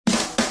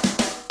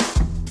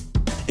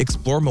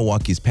Explore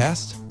Milwaukee's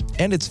past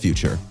and its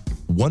future,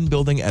 one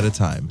building at a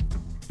time.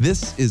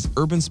 This is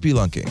Urban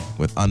Spelunking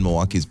with On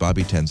Milwaukee's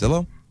Bobby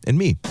Tanzillo and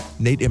me,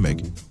 Nate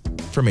Immig,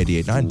 from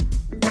 88.9.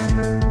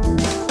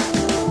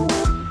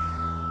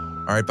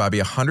 All right, Bobby,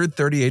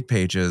 138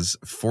 pages,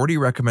 40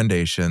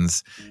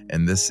 recommendations,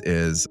 and this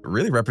is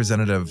really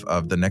representative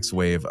of the next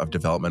wave of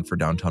development for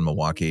downtown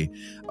Milwaukee.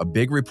 A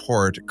big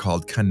report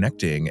called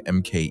Connecting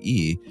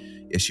MKE,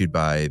 issued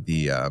by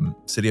the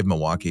City of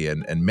Milwaukee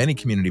and many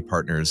community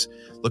partners,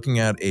 looking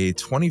at a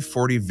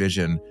 2040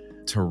 vision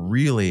to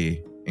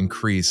really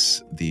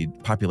increase the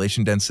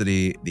population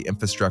density, the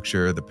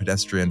infrastructure, the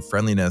pedestrian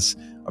friendliness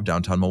of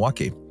downtown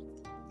Milwaukee.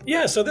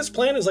 Yeah, so this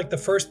plan is like the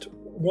first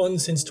one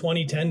since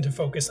 2010 to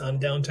focus on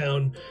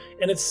downtown.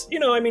 And it's,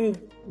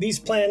 these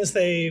plans,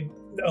 a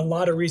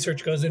lot of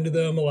research goes into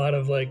them, a lot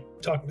of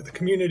talking to the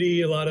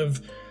community, a lot of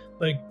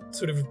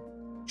sort of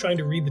trying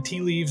to read the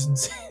tea leaves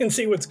and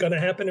see what's going to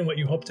happen and what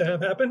you hope to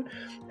have happen.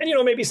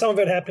 And, maybe some of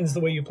it happens the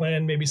way you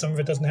plan. Maybe some of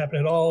it doesn't happen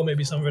at all.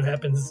 Maybe some of it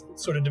happens,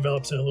 sort of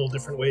develops in a little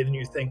different way than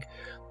you think.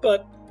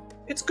 But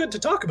it's good to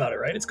talk about it,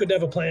 right? It's good to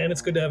have a plan.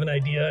 It's good to have an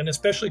idea. And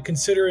especially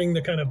considering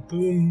the kind of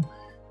boom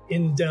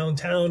in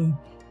downtown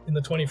in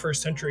the 21st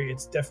century,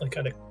 it's definitely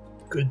kind of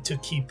good to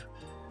keep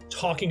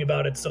talking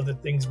about it so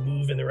that things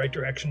move in the right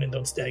direction and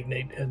don't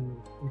stagnate and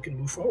we can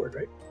move forward,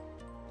 right?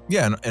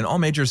 Yeah, and all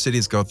major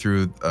cities go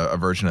through a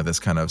version of this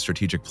kind of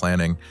strategic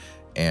planning.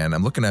 And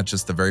I'm looking at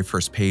just the very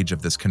first page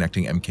of this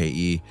Connecting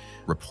MKE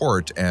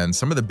report. And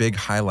some of the big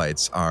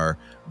highlights are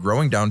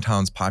growing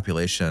downtown's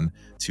population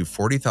to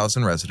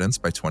 40,000 residents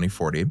by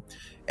 2040,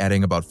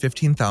 adding about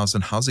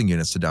 15,000 housing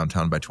units to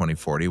downtown by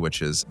 2040,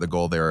 which is the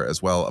goal there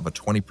as well of a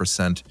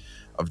 20%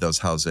 of those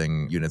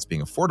housing units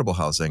being affordable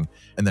housing,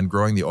 and then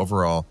growing the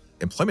overall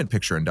employment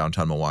picture in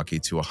downtown Milwaukee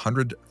to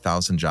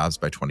 100,000 jobs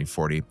by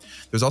 2040.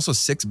 There's also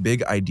 6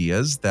 big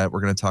ideas that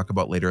we're going to talk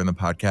about later in the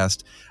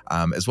podcast,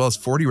 as well as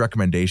 40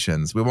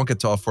 recommendations. We won't get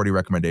to all 40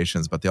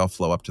 recommendations, but they all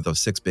flow up to those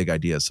 6 big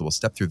ideas. So we'll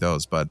step through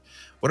those. But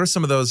what are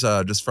some of those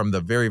just from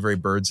the very, very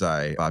bird's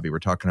eye, Bobby? We're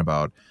talking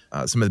about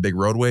some of the big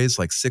roadways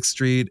like 6th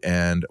Street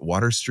and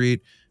Water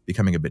Street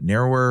becoming a bit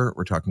narrower.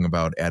 We're talking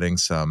about adding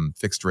some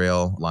fixed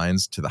rail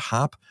lines to the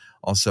Hop,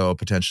 also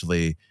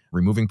potentially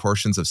removing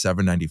portions of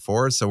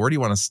 794. So where do you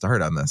want to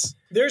start on this?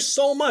 There's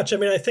so much.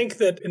 I think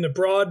that in the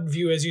broad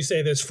view, as you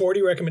say, there's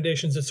 40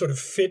 recommendations that sort of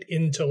fit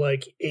into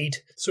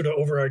 8 sort of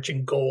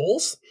overarching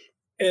goals.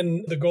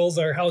 And the goals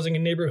are housing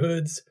and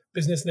neighborhoods,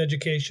 business and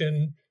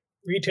education,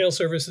 retail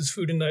services,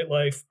 food and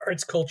nightlife,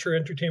 arts, culture,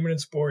 entertainment and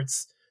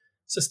sports,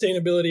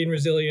 sustainability and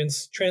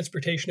resilience,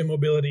 transportation and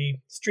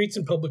mobility, streets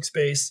and public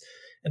space,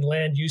 and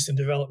land use and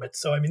development.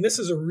 So, this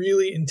is a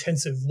really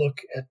intensive look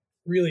at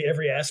really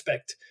every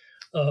aspect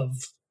of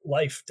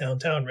life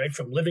downtown, right?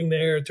 From living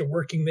there to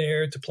working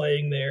there to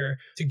playing there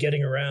to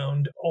getting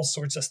around, all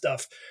sorts of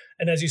stuff.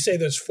 And as you say,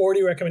 there's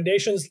 40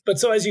 recommendations. But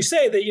so as you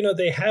say, that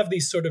they have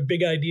these sort of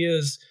big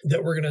ideas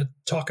that we're going to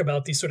talk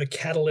about, these sort of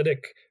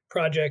catalytic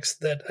projects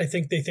that I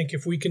think they think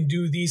if we can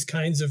do these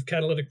kinds of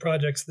catalytic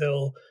projects,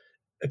 they'll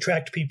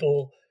attract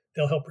people.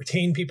 They'll help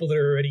retain people that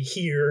are already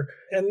here.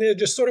 And they're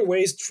just sort of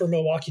ways for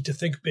Milwaukee to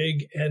think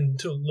big and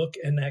to look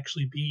and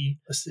actually be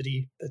a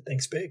city that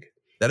thinks big.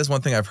 That is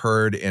one thing I've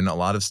heard in a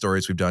lot of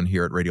stories we've done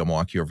here at Radio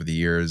Milwaukee over the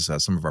years.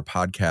 Some of our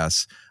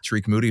podcasts,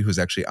 Tariq Moody, who's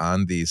actually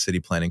on the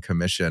City Planning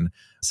Commission,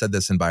 said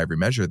this in By Every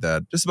Measure,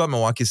 that just about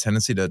Milwaukee's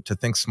tendency to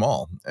think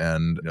small.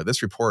 And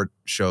this report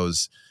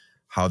shows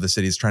how the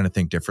city is trying to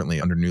think differently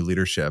under new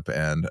leadership.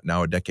 And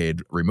now a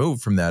decade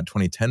removed from that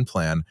 2010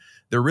 plan,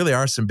 there really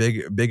are some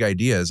big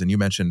ideas. And you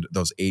mentioned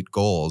those 8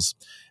 goals.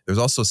 There's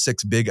also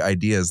 6 big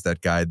ideas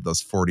that guide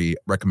those 40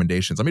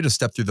 recommendations. Let me just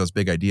step through those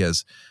big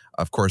ideas.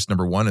 Of course,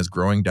 number 1 is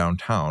growing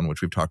downtown,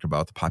 which we've talked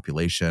about, the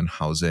population,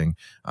 housing,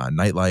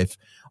 nightlife.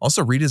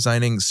 Also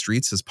redesigning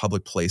streets as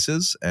public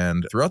places.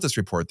 And throughout this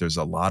report, there's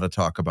a lot of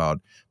talk about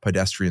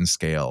pedestrian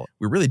scale.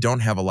 We really don't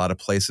have a lot of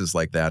places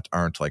like that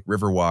aren't like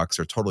river walks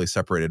or totally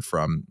separated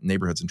from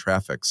neighborhoods and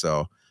traffic.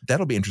 So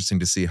that'll be interesting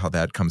to see how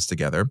that comes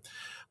together.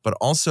 But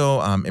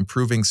also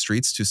improving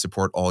streets to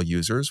support all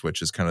users,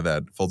 which is kind of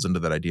that folds into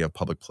that idea of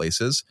public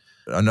places.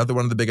 Another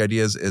one of the big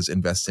ideas is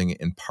investing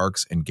in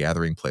parks and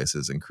gathering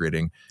places and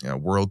creating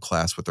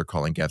world-class, what they're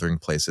calling gathering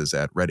places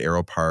at Red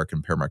Arrow Park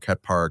and Pere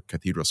Marquette Park,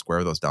 Cathedral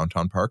Square, those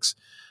downtown parks.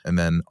 And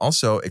then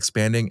also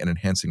expanding and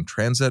enhancing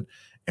transit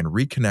and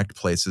reconnect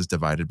places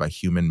divided by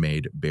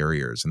human-made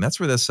barriers. And that's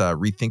where this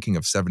rethinking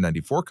of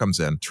 794 comes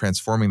in,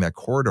 transforming that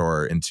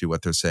corridor into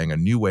what they're saying, a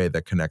new way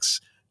that connects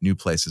new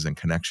places and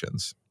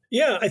connections.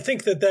 Yeah, I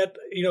think that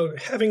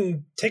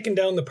having taken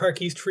down the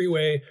Park East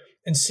Freeway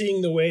and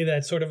seeing the way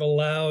that sort of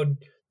allowed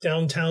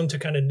downtown to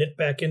kind of knit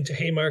back into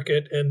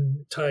Haymarket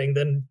and tying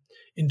then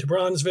into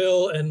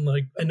Bronzeville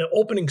and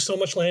opening so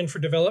much land for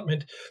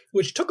development,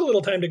 which took a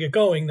little time to get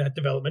going, that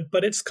development,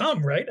 but it's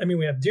come, right?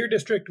 We have Deer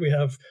District, we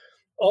have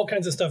all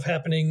kinds of stuff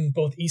happening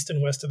both east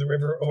and west of the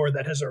river, or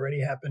that has already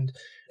happened.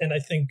 And I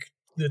think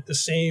that the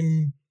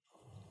same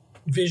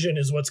vision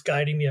is what's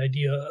guiding the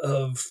idea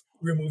of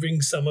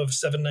removing some of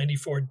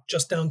 794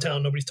 just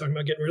downtown. Nobody's talking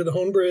about getting rid of the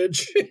Hone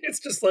Bridge. It's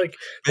just like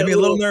made me a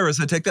little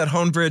nervous. I take that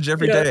Hone Bridge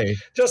every day.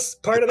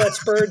 Just part of that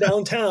spur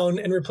downtown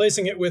and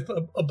replacing it with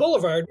a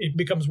boulevard. It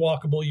becomes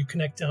walkable. You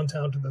connect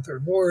downtown to the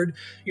third ward.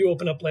 You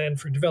open up land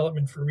for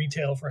development, for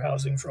retail, for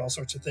housing, for all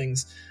sorts of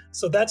things.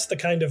 So that's the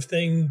kind of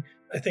thing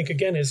I think,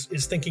 again, is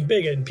thinking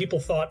big. And people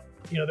thought,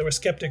 there were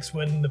skeptics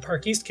when the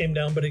Park East came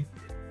down, but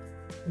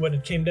when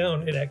it came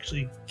down, it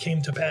actually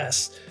came to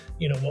pass,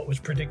 what was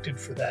predicted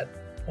for that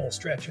whole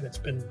stretch, and it's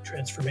been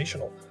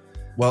transformational.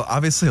 Well,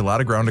 obviously a lot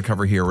of ground to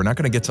cover here. We're not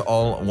going to get to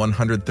all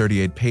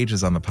 138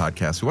 pages on the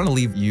podcast. We want to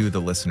leave you,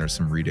 the listener,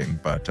 some reading,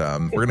 but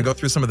we're going to go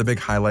through some of the big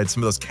highlights,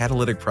 some of those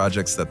catalytic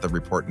projects that the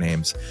report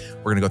names.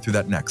 We're going to go through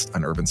that next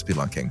on Urban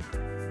Spelunking.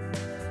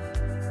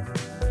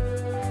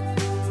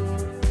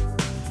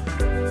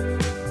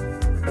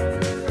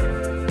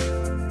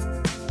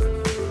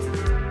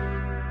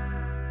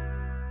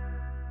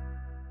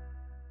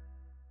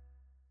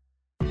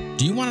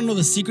 Do you want to know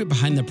the secret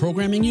behind the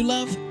programming you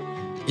love?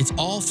 It's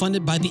all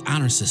funded by the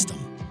Honor System.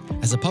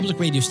 As a public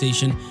radio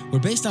station, we're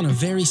based on a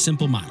very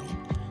simple model.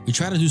 We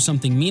try to do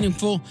something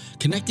meaningful,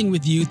 connecting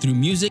with you through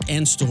music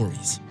and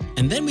stories.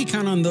 And then we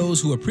count on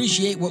those who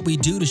appreciate what we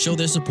do to show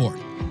their support.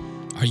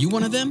 Are you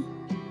one of them?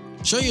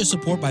 Show your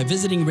support by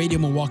visiting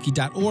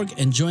radiomilwaukee.org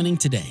and joining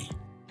today.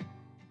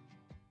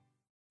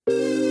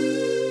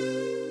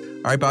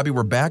 All right, Bobby,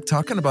 we're back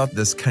talking about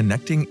this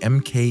Connecting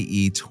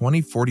MKE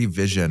 2040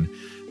 vision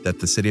that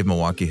the city of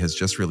Milwaukee has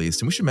just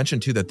released. And we should mention,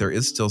 too, that there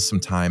is still some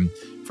time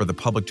for the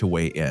public to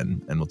weigh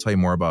in. And we'll tell you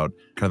more about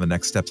kind of the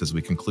next steps as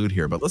we conclude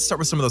here. But let's start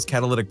with some of those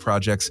catalytic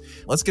projects.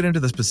 Let's get into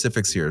the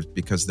specifics here,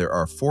 because there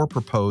are 4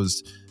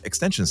 proposed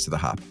extensions to the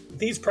HOP.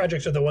 These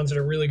projects are the ones that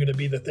are really going to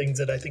be the things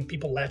that I think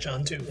people latch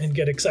onto and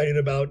get excited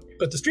about.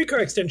 But the streetcar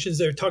extensions,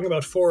 they're talking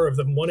about 4 of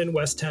them. One in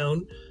West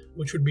Town,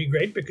 which would be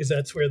great because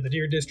that's where the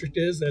Deer District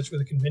is. That's where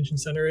the convention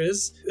center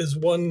is. There's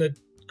one that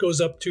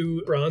goes up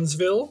to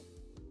Bronzeville,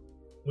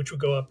 which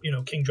would go up,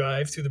 King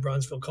Drive through the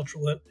Bronzeville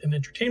Cultural and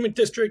Entertainment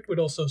District, would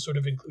also sort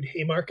of include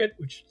Haymarket,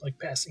 which is like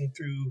passing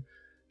through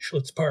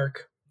Schlitz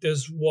Park.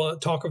 There's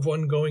talk of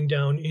one going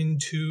down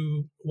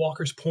into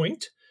Walker's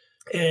Point,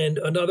 and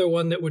another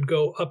one that would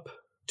go up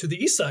to the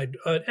east side.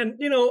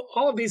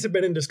 All of these have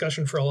been in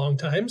discussion for a long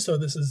time, so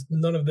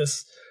none of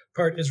this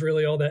part is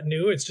really all that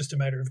new. It's just a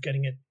matter of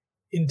getting it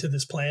into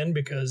this plan,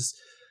 because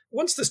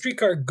once the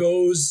streetcar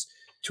goes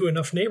to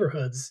enough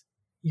neighborhoods,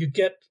 you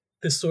get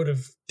this sort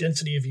of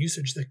density of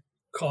usage that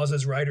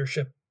causes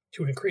ridership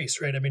to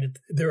increase, right? I mean,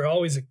 there are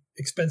always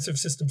expensive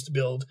systems to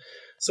build,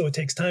 so it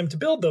takes time to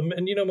build them.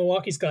 And,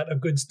 Milwaukee's got a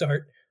good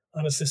start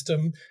on a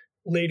system.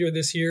 Later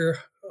this year,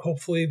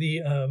 hopefully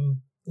the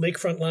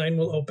lakefront line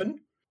will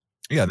open.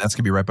 Yeah, that's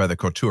going to be right by the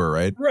Couture,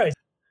 right? Right.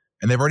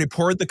 And they've already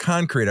poured the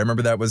concrete. I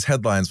remember that was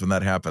headlines when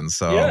that happened.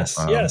 So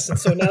Yes. And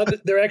so now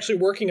they're actually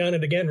working on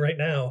it again right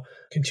now,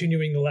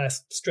 continuing the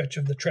last stretch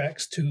of the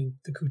tracks to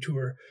the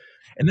Couture.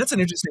 And that's an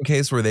interesting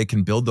case where they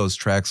can build those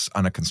tracks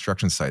on a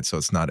construction site, so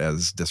it's not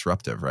as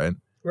disruptive, right?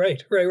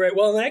 Right.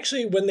 Well, and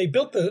actually, when they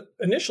built the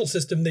initial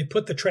system, they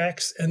put the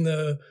tracks and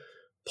the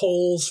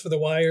poles for the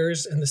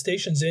wires and the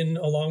stations in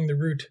along the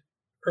route,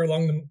 or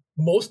along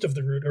most of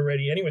the route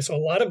already. Anyway, so a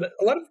lot of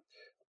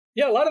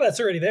that's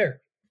already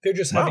there. They're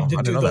just having to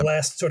do the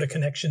last sort of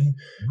connection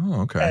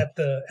at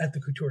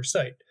the Couture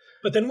site.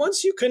 But then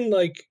once you can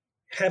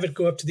have it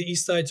go up to the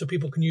east side, so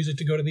people can use it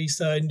to go to the east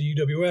side into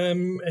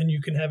UWM, and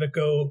you can have it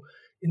go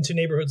into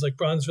neighborhoods like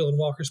Bronzeville and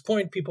Walker's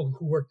Point. People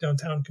who work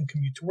downtown can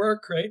commute to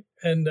work, right?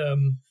 And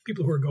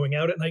people who are going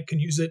out at night can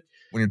use it.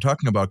 When you're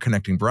talking about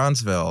connecting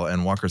Bronzeville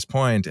and Walker's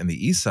Point and the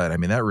east side, I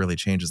mean, that really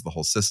changes the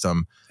whole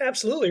system.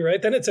 Absolutely,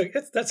 right? Then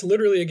that's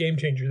literally a game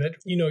changer. That,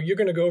 you're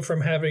going to go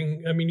from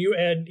having, you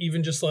add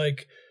even just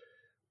like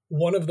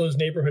one of those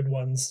neighborhood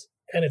ones,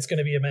 and it's going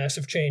to be a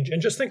massive change. And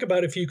just think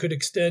about if you could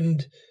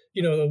extend,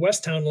 the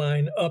West Town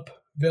line up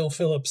Vale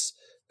Phillips,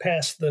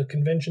 past the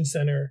convention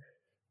center,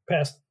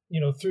 past,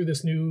 through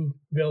this new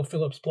Vale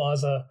Phillips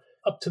Plaza,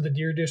 up to the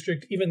Deer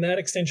District. Even that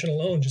extension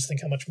alone, just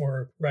think how much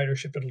more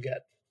ridership it'll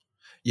get.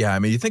 Yeah, I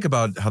mean, you think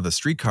about how the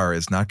streetcar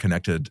is not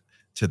connected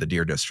to the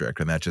Deer District,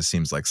 and that just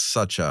seems like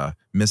such a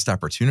missed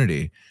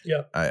opportunity.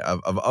 Yeah.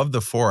 Of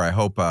the 4, I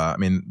hope,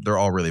 they're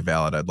all really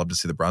valid. I'd love to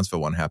see the Bronzeville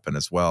one happen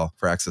as well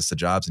for access to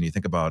jobs. And you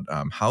think about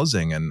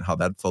housing and how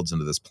that folds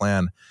into this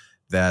plan,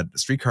 that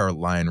streetcar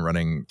line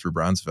running through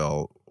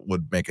Bronzeville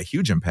would make a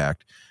huge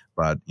impact.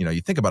 But,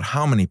 you think about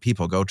how many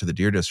people go to the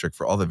Deer District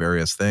for all the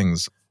various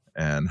things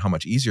and how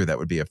much easier that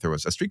would be if there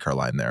was a streetcar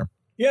line there.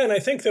 Yeah, and I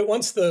think that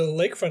once the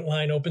lakefront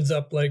line opens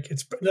up,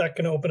 it's not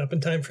going to open up in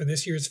time for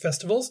this year's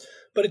festivals,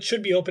 but it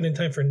should be open in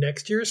time for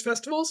next year's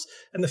festivals.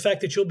 And the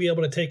fact that you'll be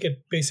able to take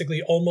it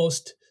basically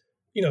almost,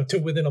 to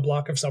within a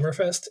block of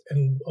Summerfest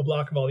and a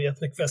block of all the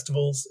ethnic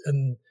festivals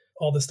and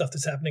all the stuff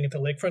that's happening at the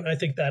lakefront, I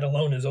think that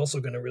alone is also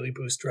going to really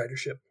boost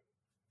ridership.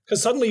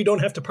 Because suddenly you don't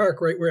have to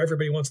park right where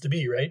everybody wants to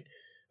be, right?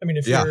 I mean,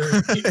 if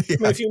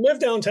if you live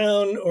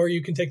downtown, or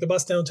you can take the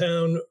bus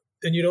downtown,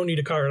 then you don't need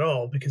a car at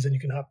all, because then you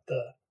can hop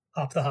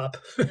the hop.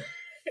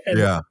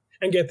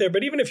 and get there.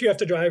 But even if you have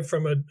to drive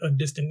from a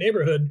distant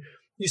neighborhood,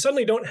 you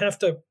suddenly don't have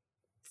to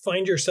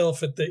find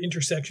yourself at the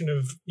intersection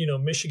of,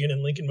 Michigan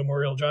and Lincoln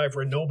Memorial Drive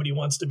where nobody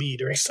wants to be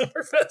during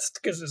Summerfest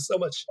because there's so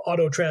much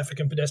auto traffic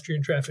and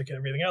pedestrian traffic and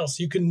everything else.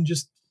 You can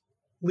just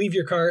leave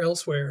your car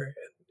elsewhere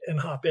and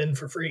hop in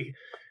for free.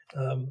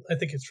 I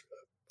think it's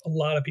a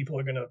lot of people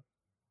are going to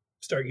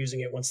start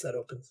using it once that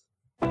opens.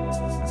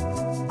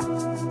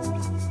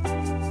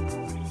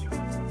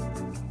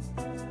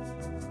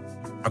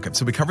 Okay,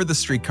 so we covered the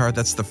streetcar.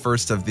 That's the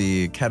first of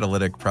the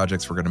catalytic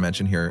projects we're going to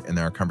mention here in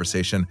our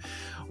conversation.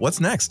 What's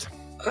next?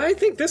 I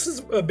think this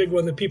is a big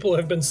one that people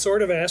have been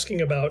sort of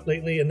asking about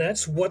lately, and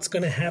that's what's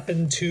going to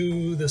happen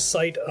to the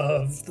site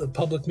of the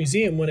public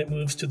museum when it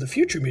moves to the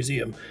future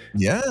museum.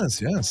 Yes.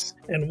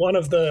 And one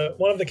of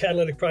the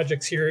catalytic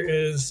projects here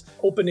is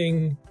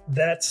opening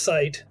that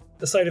site,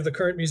 the site of the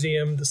current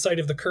museum, the site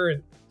of the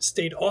current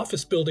state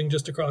office building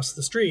just across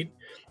the street,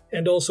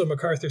 and also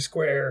MacArthur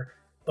Square,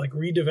 like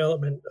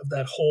redevelopment of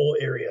that whole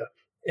area.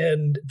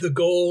 And the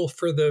goal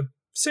for the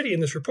city in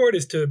this report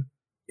is to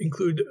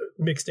include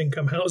mixed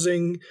income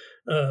housing,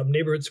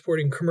 neighborhood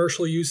supporting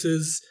commercial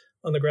uses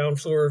on the ground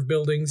floor of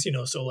buildings,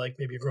 so like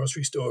maybe a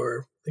grocery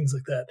store, things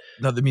like that.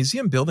 Now, the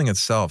museum building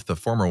itself, the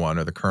former one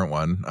or the current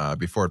one,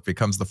 before it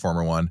becomes the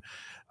former one,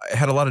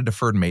 had a lot of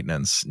deferred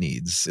maintenance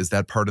needs. Is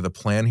that part of the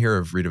plan here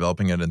of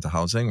redeveloping it into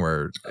housing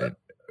where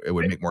it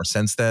would make more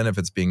sense then if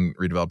it's being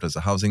redeveloped as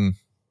a housing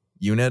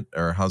unit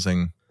or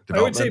housing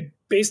development? I would say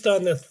based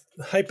on the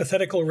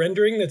hypothetical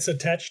rendering that's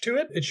attached to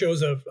it, it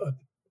shows a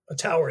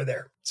tower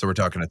there. So we're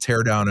talking a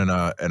tear down and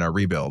a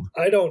rebuild.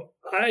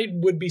 I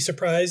would be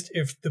surprised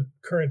if the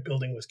current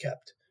building was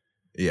kept.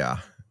 Yeah.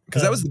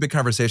 Because that was the big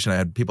conversation. I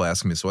had people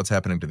asking me, so what's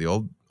happening to the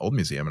old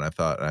museum? And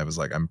I was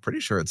like, I'm pretty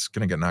sure it's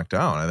going to get knocked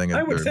down.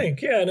 I would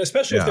think, yeah. And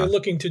especially if they're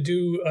looking to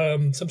do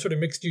some sort of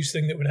mixed use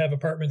thing that would have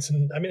apartments.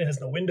 And it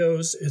has no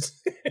windows.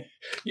 It's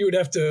you would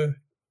have to,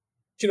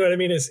 do you know what I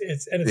mean?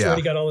 It's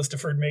already got all this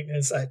deferred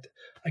maintenance. I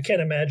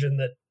can't imagine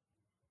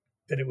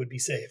that it would be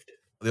saved.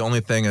 The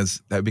only thing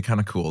is that'd be kind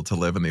of cool to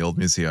live in the old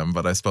museum,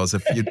 but I suppose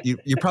if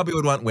you probably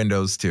would want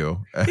windows too.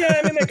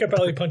 Yeah, they could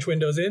probably punch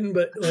windows in,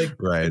 but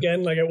right.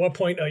 Again, at what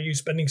point are you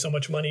spending so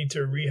much money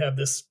to rehab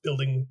this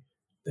building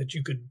that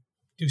you could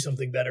do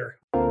something better?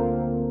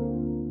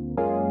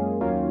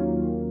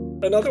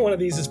 Another one of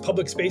these is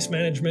Public Space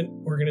Management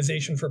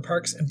Organization for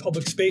Parks and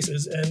Public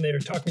Spaces, and they're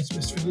talking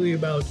specifically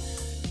about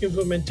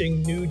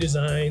implementing new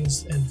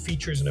designs and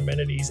features and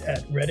amenities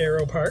at Red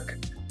Arrow Park,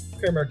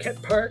 Fair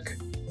Marquette Park,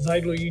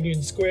 Zeidler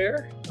Union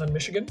Square on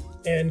Michigan,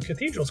 and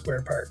Cathedral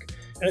Square Park.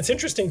 And it's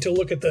interesting to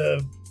look at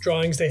the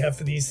drawings they have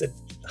for these that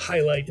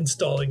highlight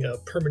installing a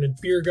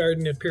permanent beer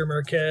garden at Pierre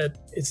Marquette.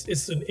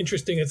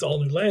 It's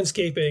all new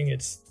landscaping.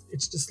 It's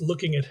just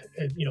looking at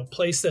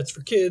play sets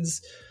for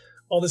kids,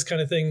 all this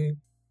kind of thing.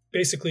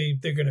 Basically,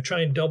 they're going to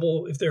try and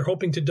double, if they're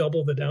hoping to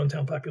double the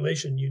downtown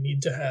population, you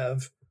need to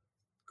have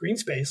green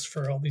space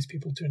for all these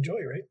people to enjoy,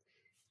 right?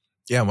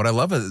 Yeah, and what I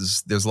love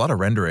is there's a lot of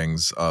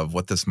renderings of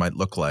what this might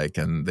look like,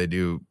 and they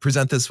do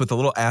present this with a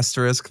little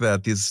asterisk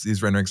that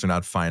these renderings are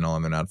not final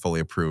and they're not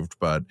fully approved,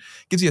 but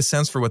gives you a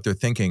sense for what they're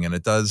thinking. And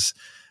it does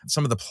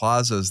some of the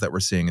plazas that we're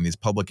seeing in these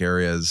public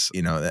areas,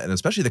 and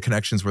especially the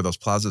connections where those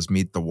plazas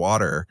meet the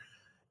water.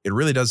 It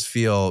really does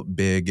feel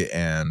big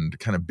and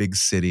kind of big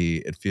city.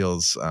 It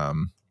feels,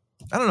 kind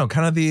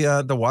of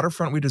the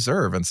waterfront we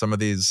deserve, and some of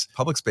these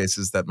public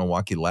spaces that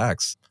Milwaukee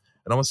lacks.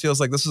 It almost feels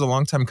like this is a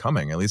long time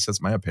coming. At least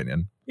that's my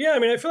opinion. Yeah,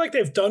 I feel like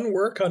they've done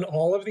work on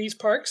all of these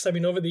parks.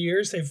 Over the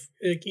years,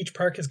 each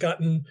park has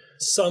gotten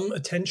some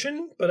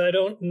attention, but I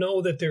don't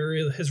know that there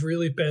has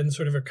really been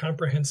sort of a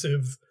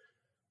comprehensive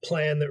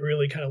plan that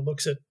really kind of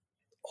looks at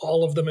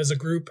all of them as a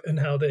group and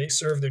how they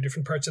serve their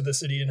different parts of the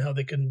city and how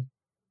they can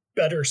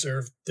better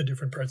serve the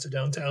different parts of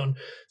downtown.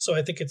 So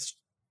I think it's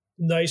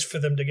nice for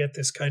them to get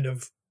this kind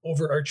of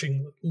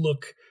overarching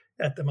look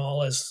at them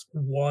all as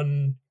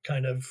one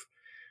kind of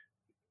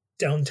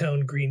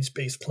downtown green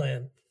space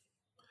plan.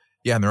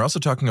 Yeah, and they're also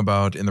talking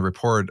about in the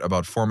report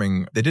about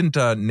forming, they didn't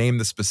name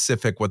the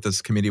specific what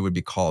this committee would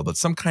be called, but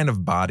some kind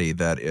of body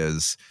that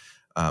is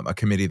a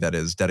committee that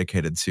is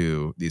dedicated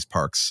to these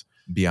parks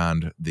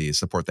beyond the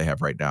support they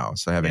have right now.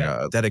 So having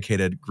a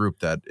dedicated group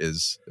that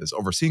is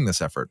overseeing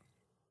this effort.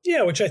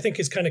 Yeah, which I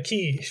think is kind of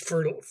key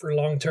for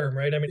long term,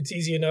 right? It's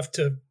easy enough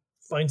to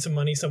find some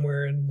money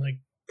somewhere and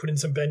put in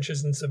some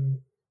benches and some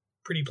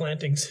pretty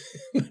plantings.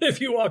 But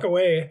if you walk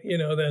away,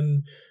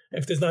 then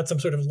if there's not some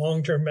sort of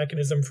long-term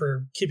mechanism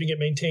for keeping it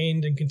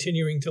maintained and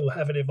continuing to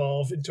have it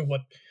evolve into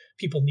what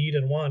people need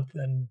and want,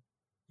 then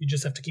you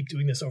just have to keep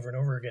doing this over and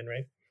over again,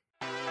 right?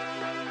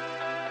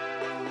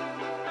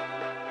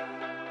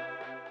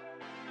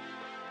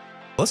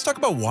 Let's talk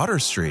about Water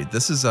Street.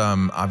 This is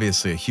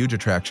obviously a huge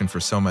attraction for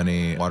so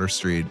many. Water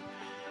Street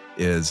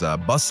is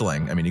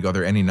bustling. You go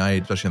there any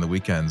night, especially on the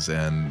weekends,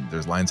 and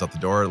there's lines out the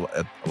door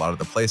at a lot of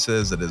the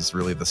places. It is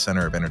really the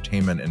center of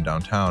entertainment in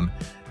downtown.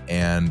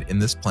 And in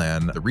this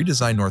plan, the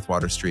redesigned North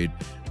Water Street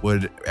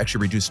would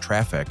actually reduce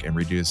traffic and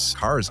reduce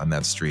cars on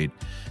that street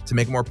to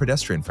make it more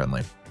pedestrian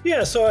friendly.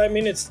 Yeah, so I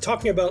mean, it's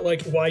talking about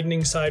like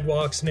widening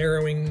sidewalks,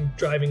 narrowing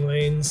driving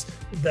lanes,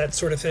 that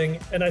sort of thing.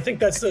 And I think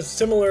that's the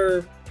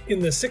similar in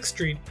the 6th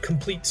Street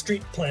Complete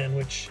Street Plan,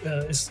 which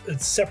is a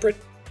separate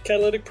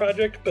catalytic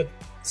project, but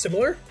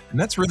similar. And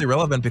that's really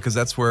relevant because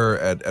that's where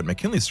at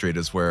McKinley Street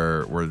is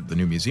where the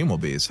new museum will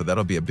be. So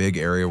that'll be a big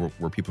area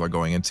where people are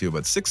going into.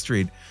 But 6th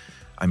Street,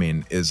 I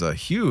mean, is a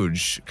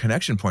huge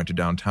connection point to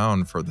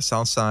downtown for the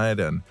South Side.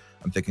 And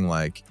I'm thinking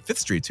like 5th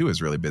Street too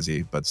is really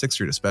busy, but 6th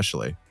Street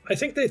especially. I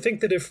think they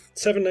think that if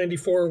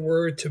 794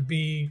 were to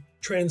be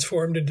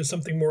transformed into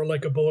something more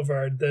like a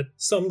boulevard, that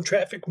some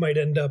traffic might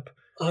end up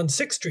on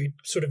 6th Street,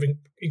 sort of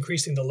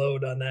increasing the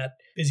load on that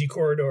busy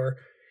corridor.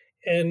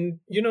 And,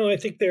 I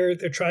think they're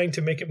trying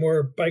to make it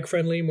more bike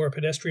friendly, more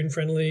pedestrian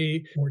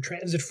friendly, more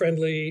transit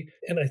friendly.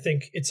 And I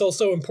think it's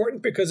also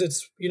important because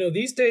it's,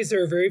 these days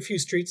there are very few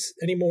streets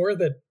anymore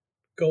that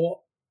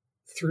go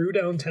through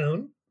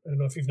downtown. I don't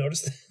know if you've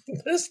noticed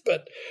this,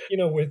 but,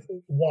 with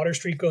Water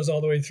Street goes all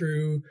the way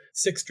through,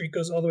 6th Street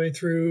goes all the way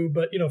through,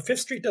 but, 5th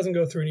Street doesn't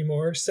go through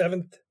anymore.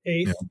 7th,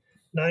 8th,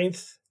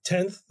 9th,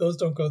 10th, those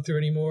don't go through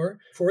anymore.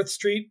 4th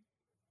Street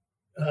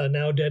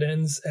now dead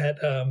ends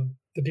at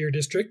the Deer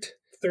District.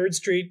 3rd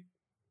Street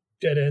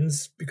dead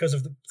ends because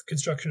of the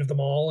construction of the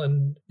mall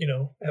and,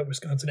 at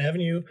Wisconsin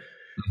Avenue.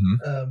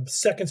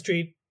 2nd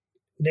Street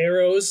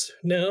narrows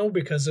now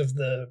because of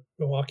the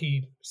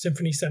Milwaukee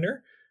Symphony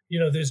Center.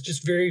 There's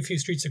just very few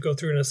streets that go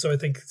through. And so I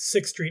think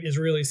 6th Street is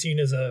really seen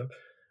as an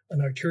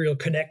arterial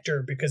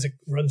connector because it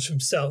runs from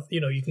south.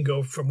 You can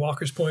go from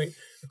Walker's Point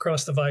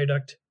across the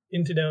viaduct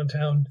into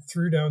downtown,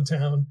 through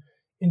downtown,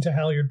 into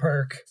Halyard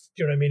Park.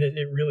 Do you know what I mean?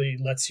 It really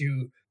lets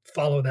you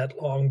follow that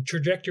long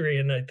trajectory.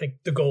 And I think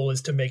the goal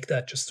is to make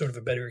that just sort of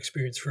a better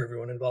experience for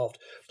everyone involved.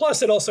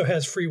 Plus, it also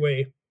has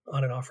freeway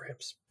on and off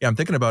ramps. Yeah, I'm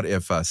thinking about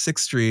if 6th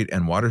Street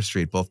and Water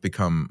Street both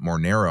become more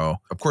narrow.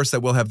 Of course,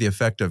 that will have the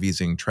effect of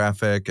easing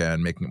traffic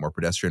and making it more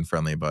pedestrian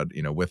friendly. But,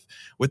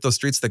 with those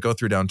streets that go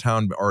through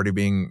downtown already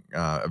being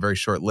a very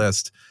short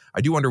list,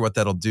 I do wonder what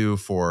that'll do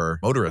for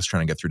motorists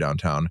trying to get through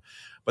downtown.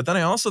 But then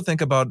I also think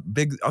about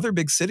other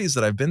big cities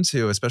that I've been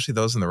to, especially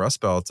those in the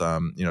Rust Belt.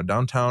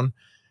 Downtown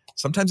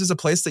sometimes is a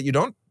place that you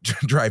don't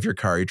drive your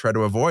car. You try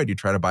to avoid. You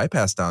try to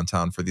bypass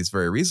downtown for these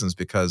very reasons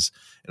because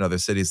in other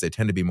cities, they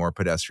tend to be more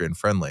pedestrian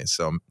friendly.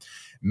 So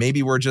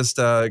maybe we're just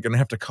going to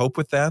have to cope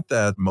with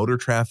that motor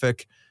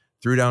traffic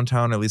through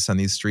downtown, at least on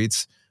these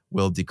streets,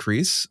 will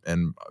decrease.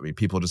 And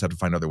people just have to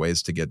find other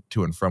ways to get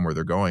to and from where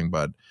they're going.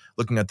 But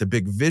looking at the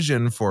big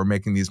vision for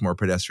making these more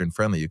pedestrian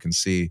friendly, you can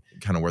see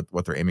kind of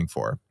what they're aiming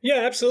for. Yeah,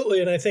 absolutely.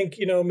 And I think,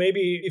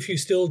 maybe if you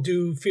still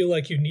do feel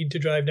like you need to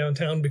drive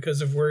downtown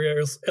because of where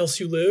else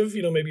you live,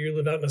 maybe you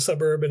live out in a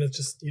suburb and it's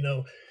just,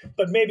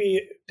 but maybe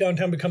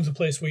downtown becomes a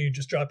place where you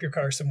just drop your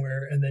car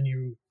somewhere and then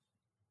you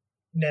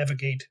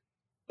navigate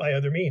by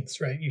other means,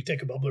 right? You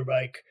take a bubbler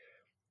bike,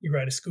 you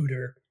ride a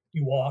scooter,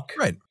 you walk,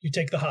 right? You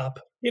take the hop,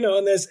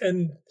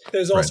 and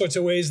there's all right. sorts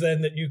of ways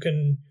then that you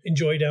can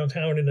enjoy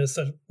downtown in a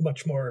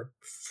much more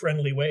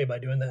friendly way by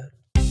doing that.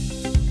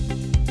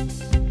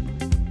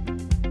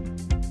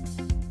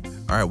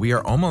 All right, we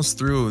are almost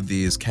through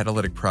these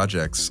catalytic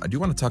projects. I do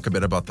want to talk a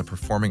bit about the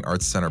Performing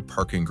Arts Center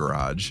parking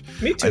garage.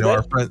 Me too. I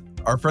know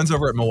our friends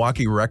over at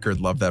Milwaukee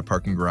Record love that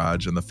parking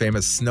garage and the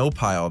famous snow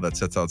pile that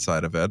sits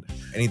outside of it.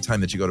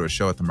 Anytime that you go to a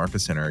show at the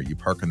Marcus Center, you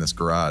park in this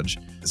garage.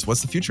 So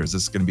what's the future? Is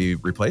this going to be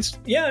replaced?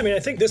 Yeah, I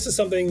think this is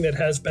something that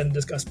has been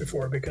discussed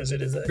before because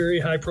it is a very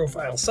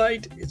high-profile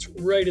site. It's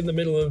right in the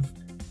middle of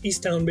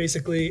Easttown,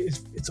 basically.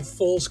 It's a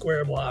full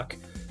square block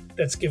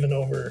that's given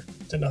over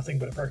to nothing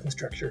but a parking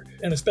structure.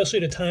 And especially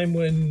at a time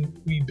when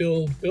we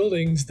build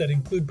buildings that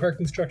include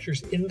parking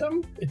structures in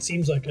them, it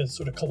seems like a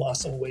sort of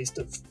colossal waste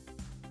of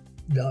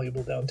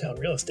valuable downtown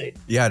real estate.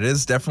 Yeah, it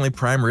is definitely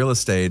prime real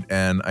estate.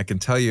 And I can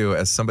tell you,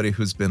 as somebody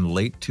who's been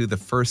late to the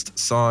first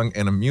song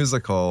in a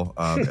musical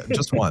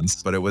just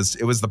once, but it was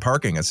the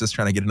parking. It's just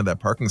trying to get into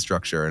that parking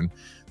structure and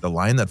the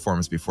line that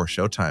forms before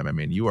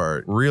showtime. You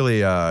are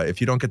really,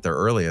 if you don't get there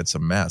early, it's a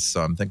mess.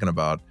 So I'm thinking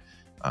about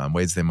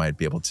ways they might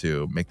be able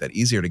to make that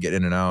easier to get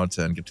in and out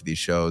and get to these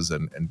shows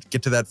and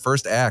get to that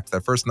first act,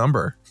 that first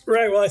number.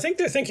 Right. Well, I think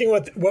they're thinking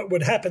what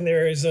would happen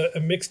there is a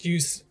mixed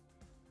use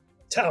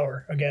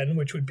tower, again,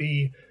 which would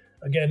be,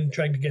 again,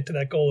 trying to get to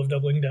that goal of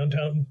doubling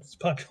downtown's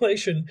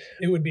population.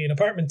 It would be an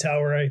apartment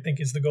tower, I think,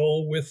 is the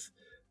goal with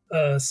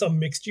some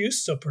mixed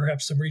use. So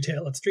perhaps some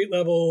retail at street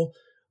level,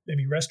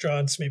 maybe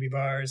restaurants, maybe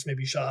bars,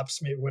 maybe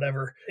shops, maybe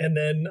whatever. And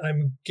then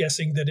I'm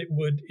guessing that it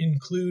would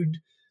include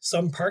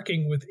some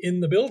parking within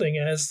the building,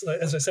 as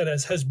I said,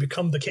 as has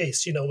become the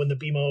case. When the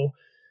BMO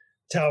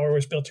Tower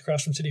was built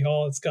across from City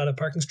Hall, it's got a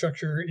parking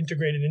structure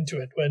integrated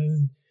into it.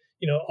 When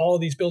all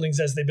of these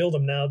buildings, as they build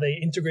them now, they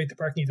integrate the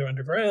parking either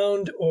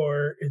underground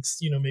or it's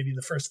maybe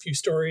the first few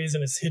stories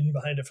and it's hidden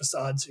behind a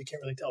facade, so you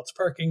can't really tell it's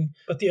parking.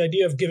 But the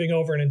idea of giving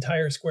over an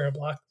entire square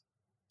block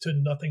to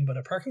nothing but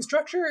a parking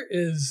structure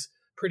is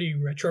pretty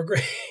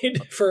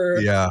retrograde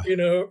for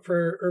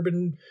for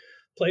urban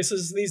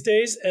places these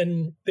days.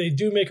 And they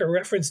do make a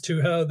reference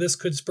to how this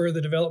could spur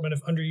the development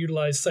of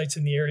underutilized sites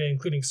in the area,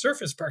 including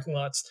surface parking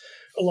lots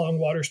along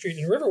Water Street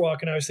and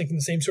Riverwalk. And I was thinking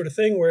the same sort of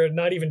thing, where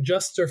not even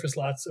just surface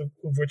lots, of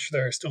which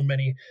there are still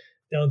many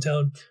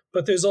downtown,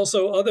 but there's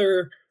also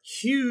other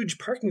huge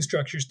parking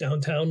structures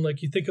downtown.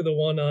 Like you think of the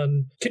one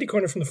on kitty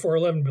corner from the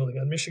 411 building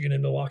on Michigan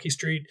and Milwaukee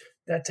Street,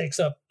 that takes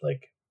up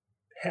like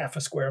half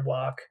a square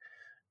block.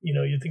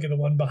 You think of the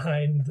one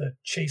behind the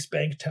Chase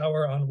Bank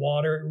Tower on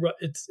Water.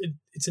 It's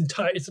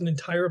an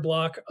entire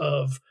block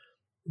of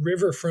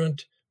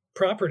riverfront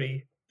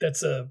property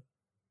that's a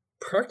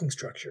parking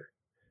structure.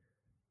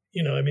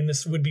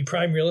 This would be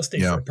prime real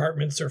estate for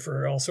apartments or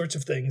for all sorts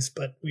of things,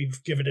 but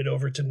we've given it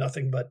over to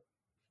nothing but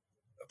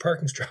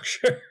parking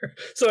structure.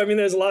 So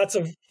there's lots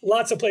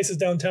of places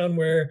downtown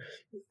where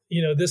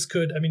this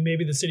could,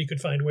 maybe the city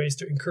could find ways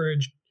to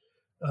encourage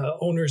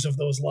owners of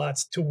those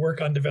lots to work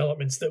on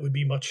developments that would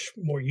be much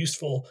more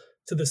useful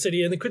to the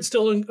city, and it could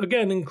still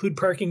again include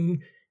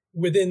parking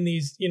within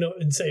these,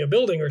 in say a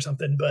building or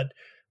something, but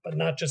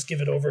not just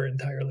give it over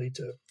entirely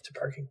to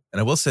parking.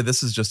 And I will say,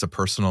 this is just a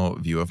personal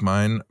view of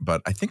mine,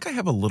 but I think I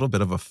have a little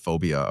bit of a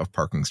phobia of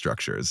parking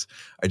structures.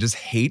 I just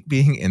hate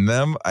being in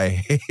them.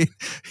 I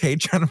hate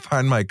trying to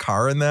find my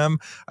car in them.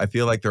 I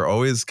feel like they're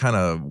always kind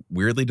of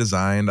weirdly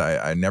designed.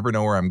 I never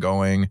know where I'm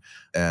going.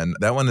 And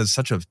that one is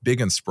such a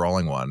big and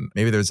sprawling one.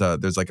 Maybe there's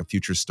like a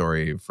future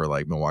story for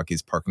like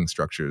Milwaukee's parking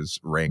structures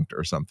ranked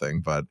or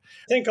something. But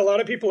I think a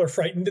lot of people are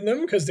frightened in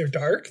them because they're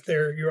dark.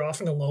 You're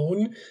often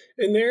alone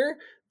in there.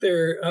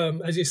 They're,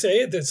 as you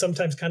say, they're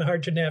sometimes kind of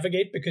hard to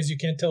navigate because you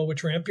can't tell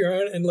which ramp you're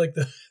on, and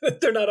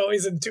they're not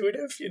always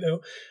intuitive,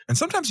 And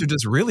sometimes they're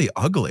just really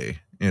ugly,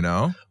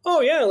 Oh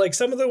yeah, like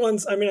some of the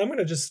ones. I'm going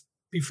to just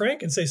be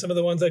frank and say some of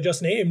the ones I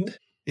just named.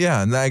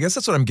 Yeah, and I guess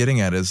that's what I'm getting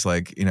at is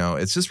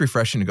it's just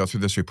refreshing to go through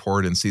this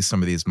report and see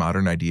some of these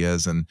modern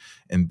ideas and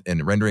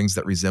renderings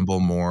that resemble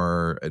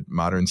more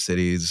modern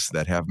cities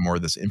that have more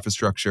of this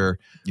infrastructure,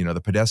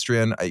 the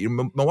pedestrian.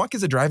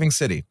 Milwaukee's a driving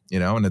city,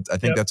 and I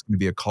think that's going to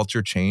be a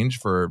culture change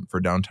for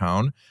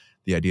downtown.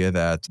 The idea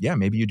that,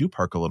 maybe you do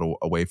park a little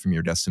away from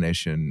your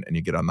destination and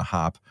you get on the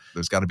hop.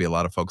 There's got to be a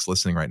lot of folks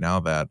listening right now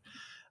that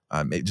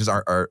just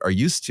are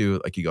used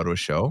to, like, you go to a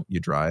show, you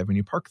drive and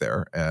you park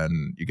there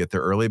and you get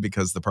there early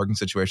because the parking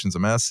situation's a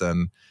mess.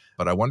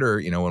 But I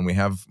wonder, when we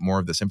have more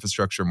of this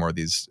infrastructure, more of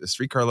these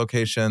streetcar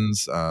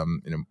locations,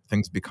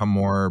 things become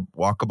more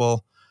walkable,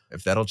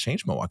 if that'll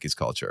change Milwaukee's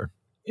culture.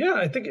 Yeah,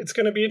 I think it's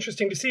going to be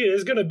interesting to see. It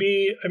is going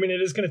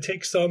to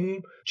take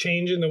some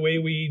change in the way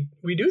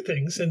we do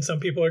things. And some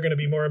people are going to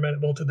be more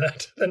amenable to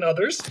that than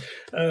others,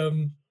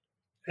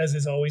 as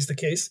is always the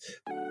case.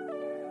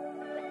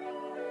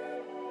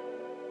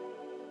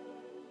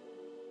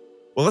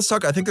 Well, let's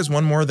talk. I think there's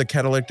one more of the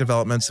catalytic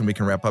developments, and we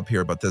can wrap up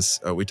here. But this,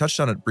 we touched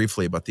on it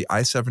briefly, but the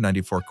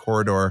I-794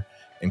 corridor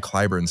in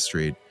Clybourn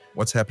Street.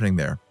 What's happening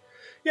there?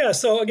 Yeah,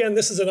 so again,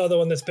 this is another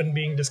one that's been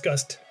being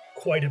discussed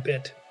quite a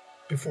bit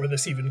before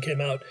this even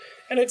came out.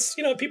 And it's,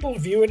 people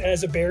view it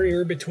as a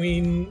barrier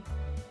between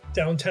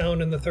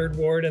downtown and the Third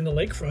Ward and the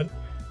lakefront.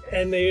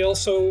 And they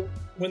also,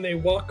 when they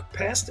walk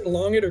past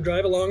along it or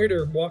drive along it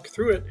or walk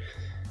through it,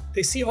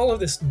 they see all of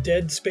this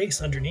dead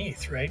space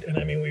underneath, right? And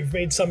we've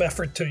made some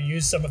effort to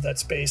use some of that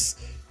space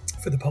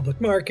for the public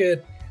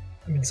market.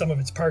 Some of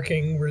it's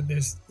parking where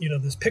there's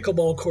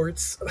pickleball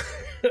courts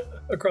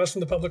across from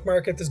the public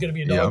market. There's going to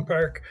be a dog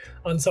park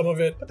on some of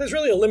it, but there's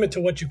really a limit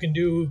to what you can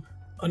do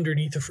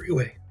underneath a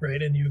freeway,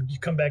 right? And you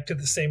come back to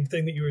the same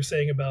thing that you were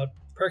saying about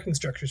parking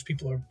structures.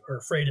 People are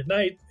afraid at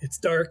night. It's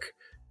dark.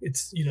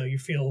 It's, you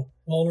feel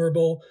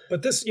vulnerable.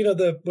 But this,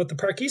 what the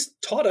parkees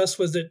taught us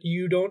was that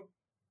you don't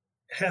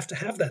have to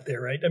have that there,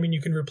 right?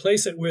 You can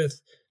replace it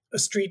with a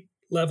street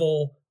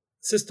level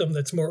system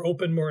that's more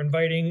open, more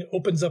inviting,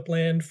 opens up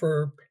land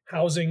for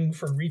housing,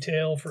 for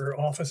retail, for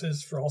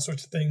offices, for all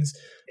sorts of things.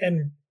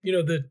 And,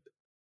 the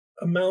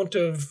amount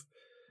of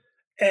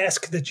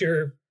ask that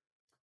you're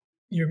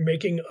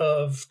making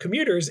of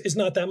commuters is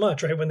not that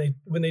much, right?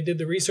 When they did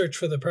the research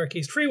for the Park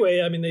East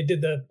Freeway, they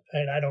did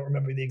and I don't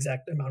remember the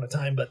exact amount of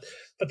time, but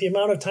the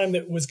amount of time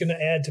that was going to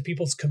add to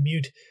people's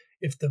commute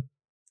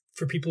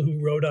for people who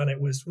rode on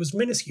it was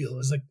minuscule. It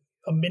was like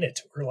a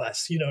minute or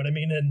less, you know what I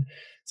mean? And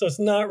so it's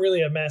not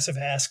really a massive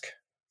ask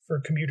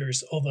for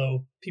commuters,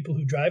 although people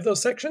who drive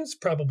those sections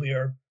probably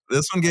are.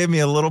 This one gave me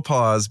a little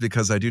pause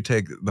because I do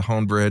take the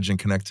Hone Bridge and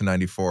connect to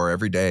 94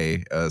 every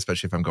day,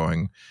 especially if I'm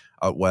going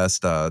out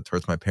west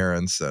towards my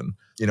parents. And,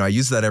 I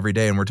use that every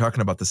day. And we're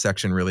talking about the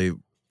section really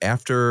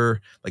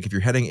after, like if you're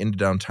heading into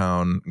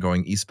downtown,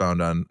 going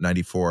eastbound on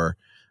 94,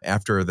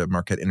 after the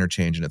Marquette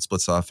interchange and it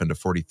splits off into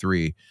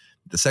 43,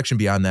 the section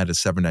beyond that is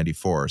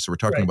 794. So we're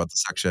talking about the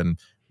section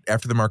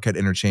after the Marquette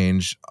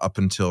interchange up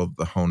until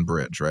the Hone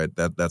Bridge, right?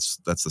 That's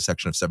the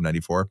section of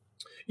 794.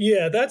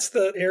 Yeah, that's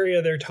the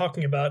area they're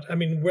talking about.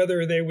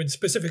 Whether they would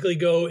specifically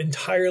go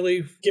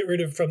entirely, get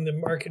rid of from the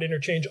Marquette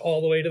interchange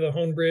all the way to the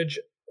Hone Bridge,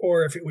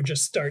 or if it would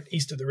just start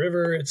east of the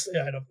river.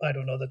 I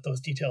don't know that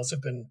those details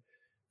have been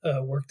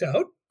worked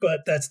out,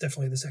 but that's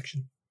definitely the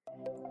section.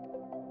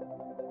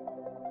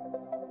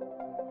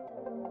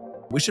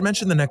 We should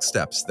mention the next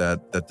steps,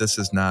 that this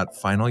is not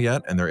final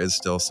yet, and there is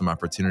still some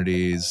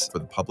opportunities for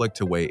the public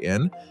to weigh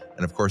in.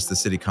 And of course, the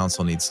city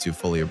council needs to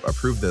fully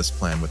approve this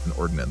plan with an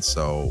ordinance.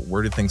 So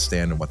where do things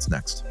stand and what's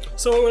next?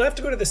 So we'll have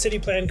to go to the City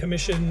Plan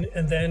Commission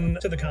and then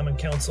to the Common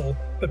Council.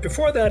 But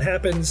before that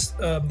happens,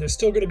 there's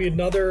still going to be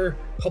another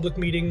public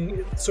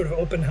meeting, sort of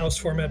open house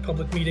format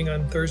public meeting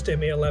on Thursday,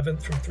 May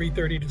 11th from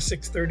 3:30 to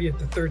 6:30 at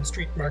the 3rd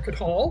Street Market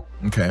Hall.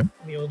 Okay. In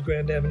the old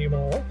Grand Avenue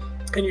Mall.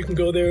 And you can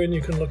go there and you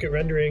can look at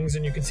renderings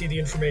and you can see the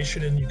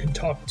information and you can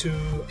talk to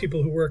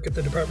people who work at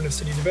the Department of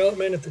City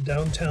Development, at the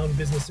Downtown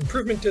Business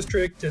Improvement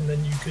District, and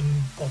then you can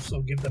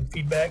also give them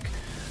feedback.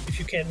 If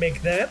you can't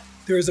make that,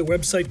 there is a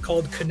website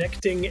called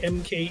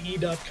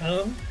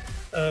connectingmke.com,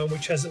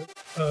 which is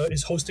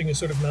hosting a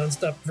sort of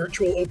nonstop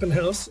virtual open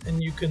house,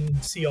 and you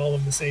can see all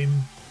of the same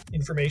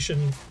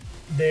information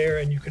there,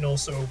 and you can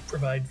also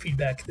provide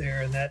feedback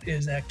there, and that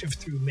is active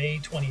through May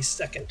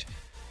 22nd.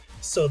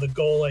 So the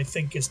goal, I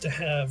think, is to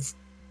have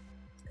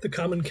the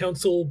Common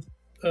Council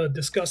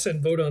discuss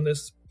and vote on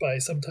this by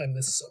sometime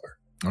this summer.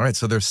 All right.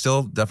 So there's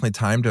still definitely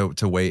time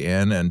to weigh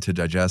in and to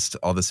digest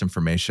all this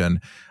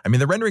information. I mean,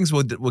 the renderings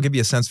will give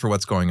you a sense for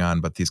what's going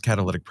on, but these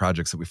catalytic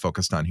projects that we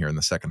focused on here in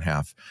the second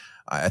half,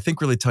 I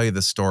think really tell you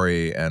the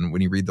story. And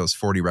when you read those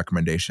 40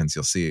 recommendations,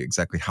 you'll see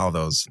exactly how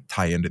those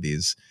tie into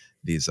these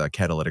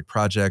catalytic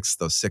projects,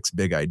 those 6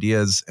 big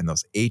ideas, and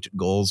those 8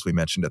 goals we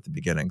mentioned at the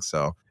beginning.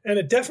 And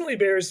it definitely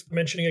bears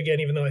mentioning again,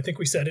 even though I think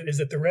we said it, is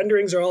that the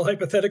renderings are all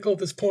hypothetical at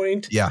this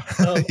point. Yeah.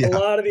 Yeah. A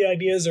lot of the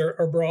ideas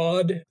are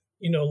broad,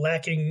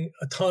 lacking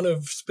a ton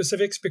of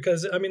specifics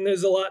because, I mean,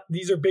 there's a lot.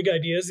 These are big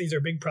ideas. These are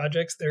big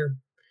projects. They're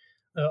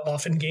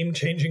often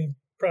game-changing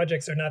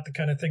projects. Are not the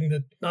kind of thing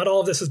that not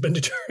all of this has been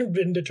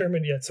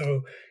determined yet.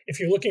 So if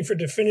you're looking for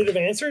definitive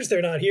answers,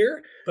 they're not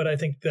here. But I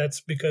think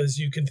that's because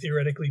you can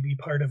theoretically be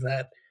part of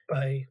that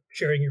by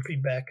sharing your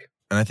feedback.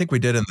 And I think we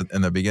did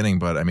in the beginning,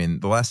 but I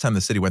mean, the last time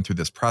the city went through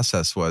this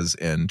process was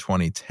in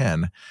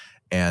 2010,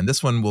 and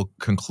this one will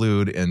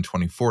conclude in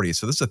 2040.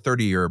 So this is a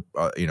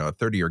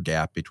 30-year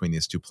gap between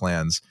these two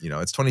plans.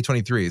 It's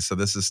 2023, so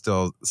this is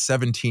still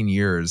 17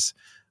 years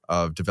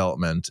of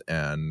development,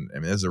 and I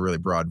mean, this is a really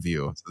broad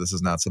view. So this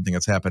is not something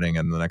that's happening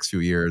in the next few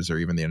years or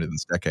even the end of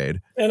this decade.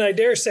 And I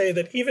dare say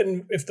that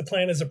even if the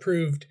plan is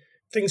approved,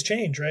 things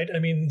change, right? I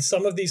mean,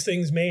 some of these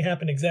things may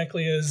happen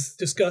exactly as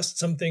discussed.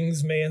 Some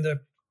things may end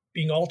up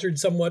being altered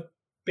somewhat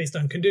based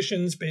on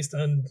conditions, based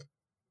on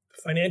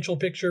financial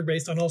picture,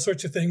 based on all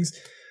sorts of things.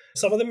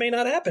 Some of them may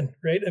not happen,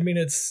 right? I mean,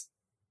 it's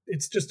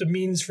just a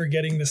means for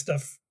getting this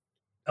stuff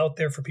out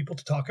there for people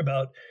to talk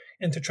about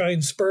and to try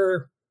and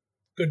spur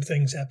good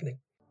things happening.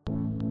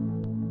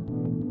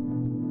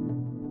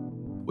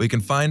 Well, you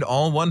can find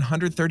all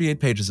 138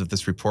 pages of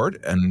this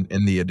report, and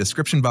in the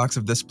description box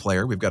of this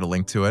player, we've got a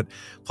link to it,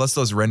 plus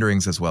those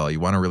renderings as well. You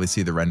want to really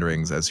see the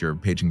renderings as you're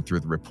paging through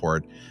the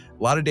report.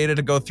 A lot of data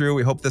to go through.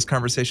 We hope this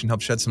conversation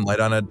helps shed some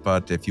light on it,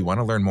 but if you want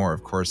to learn more,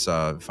 of course,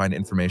 find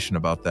information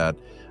about that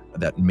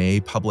May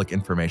public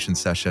information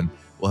session.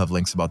 We'll have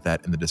links about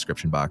that in the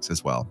description box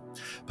as well.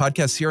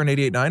 Podcasts here on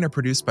 88.9 are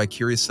produced by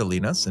Kiri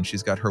Salinas, and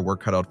she's got her work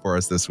cut out for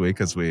us this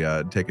week as we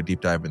take a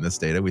deep dive in this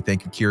data. We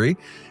thank you, Kiri.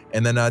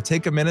 And then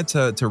take a minute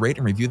to rate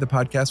and review the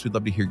podcast. We'd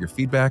love to hear your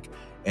feedback.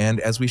 And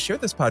as we share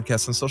this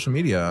podcast on social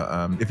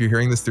media, if you're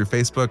hearing this through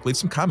Facebook, leave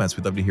some comments.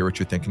 We'd love to hear what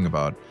you're thinking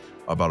about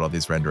all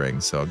these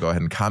renderings. So go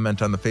ahead and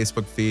comment on the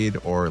Facebook feed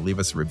or leave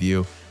us a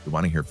review. We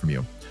want to hear from you.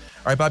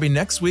 All right, Bobby,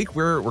 next week,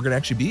 we're going to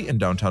actually be in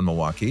downtown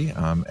Milwaukee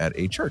at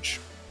a church.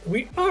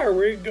 We are.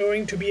 We're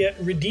going to be at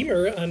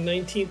Redeemer on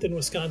 19th in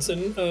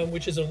Wisconsin,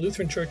 which is a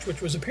Lutheran church,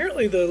 which was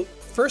apparently the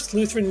first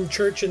Lutheran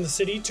church in the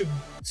city to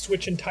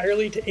switch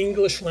entirely to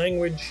English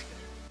language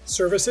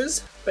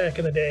services back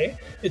in the day.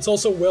 It's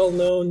also well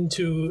known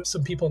to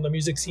some people in the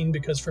music scene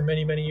because for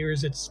many, many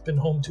years it's been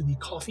home to the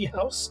Coffee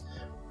House,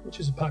 which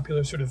is a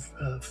popular sort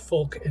of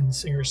folk and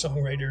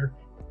singer-songwriter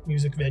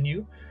music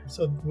venue.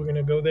 So we're going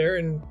to go there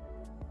and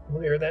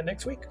we'll air that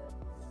next week.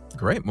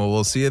 Great. Well,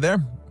 we'll see you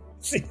there.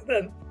 See you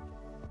then.